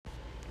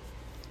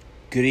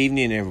Good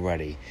evening,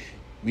 everybody.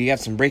 We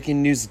have some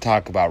breaking news to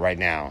talk about right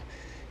now.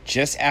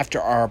 Just after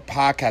our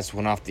podcast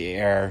went off the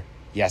air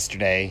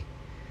yesterday,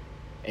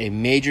 a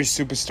major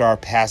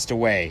superstar passed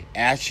away.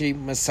 Ashley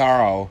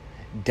Massaro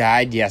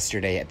died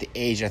yesterday at the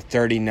age of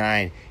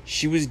 39.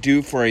 She was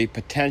due for a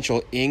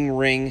potential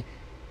in-ring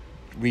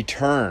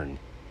return.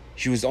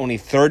 She was only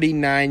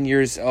 39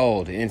 years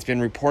old, and it's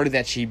been reported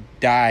that she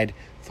died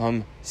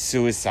from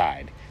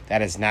suicide.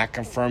 That is not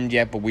confirmed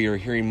yet, but we are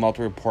hearing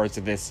multiple reports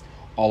of this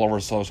all over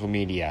social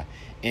media.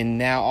 And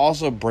now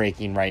also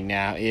breaking right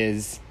now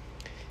is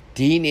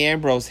Dean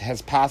Ambrose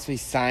has possibly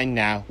signed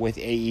now with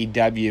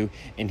AEW,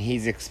 and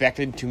he's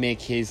expected to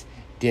make his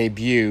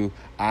debut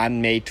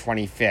on May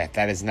 25th.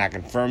 That is not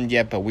confirmed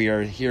yet, but we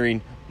are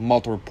hearing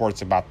multiple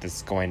reports about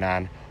this going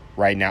on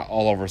right now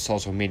all over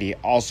social media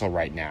also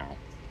right now.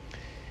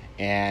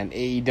 And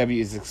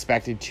AEW is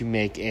expected to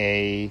make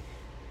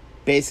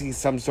basically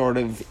some sort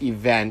of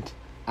event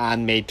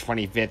on May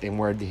 25th, and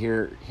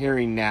we're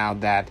hearing now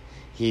that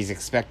he's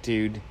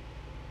expected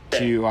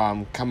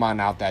to come on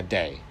out that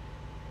day.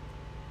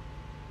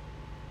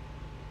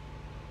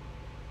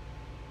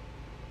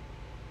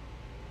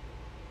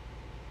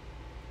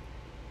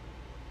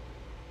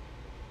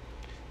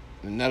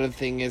 Another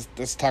thing is,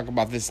 let's talk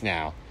about this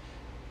now.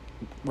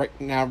 Right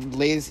now, the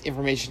latest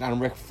information on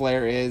Ric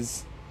Flair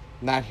is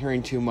not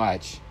hearing too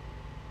much,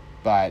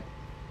 but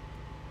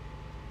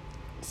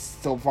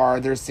so far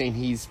they're saying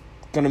he's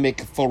going to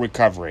make a full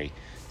recovery.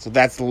 So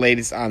that's the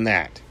latest on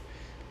that.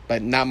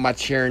 But not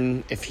much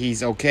hearing if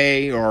he's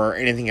okay or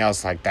anything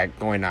else like that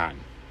going on.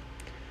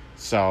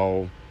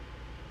 So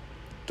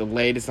the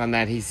latest on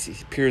that, he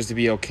appears to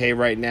be okay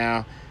right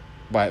now.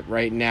 But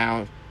right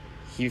now,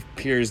 he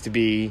appears to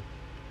be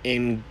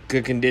in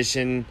good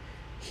condition.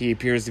 He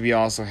appears to be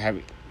also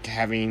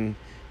having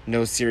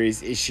no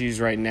serious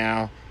issues right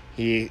now.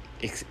 He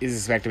is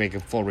expected to make a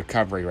full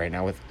recovery right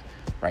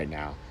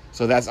now.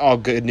 So that's all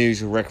good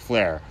news for Ric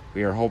Flair.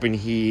 We are hoping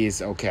he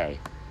is okay.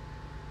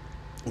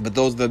 But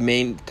those are the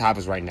main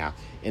topics right now.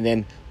 And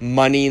then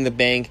Money in the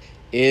Bank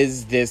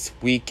is this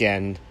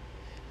weekend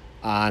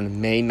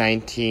on May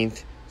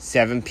 19th,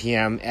 7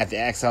 p.m. at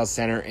the XL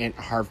Center in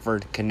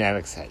Hartford,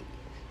 Connecticut.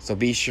 So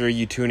be sure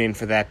you tune in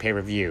for that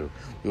pay-per-view.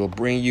 We will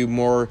bring you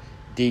more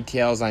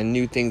details on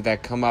new things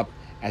that come up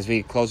as we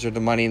get closer to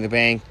Money in the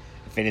Bank.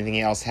 If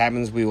anything else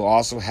happens, we will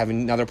also have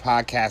another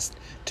podcast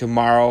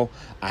tomorrow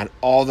on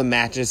all the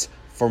matches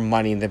for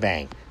Money in the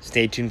Bank.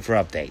 Stay tuned for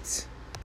updates.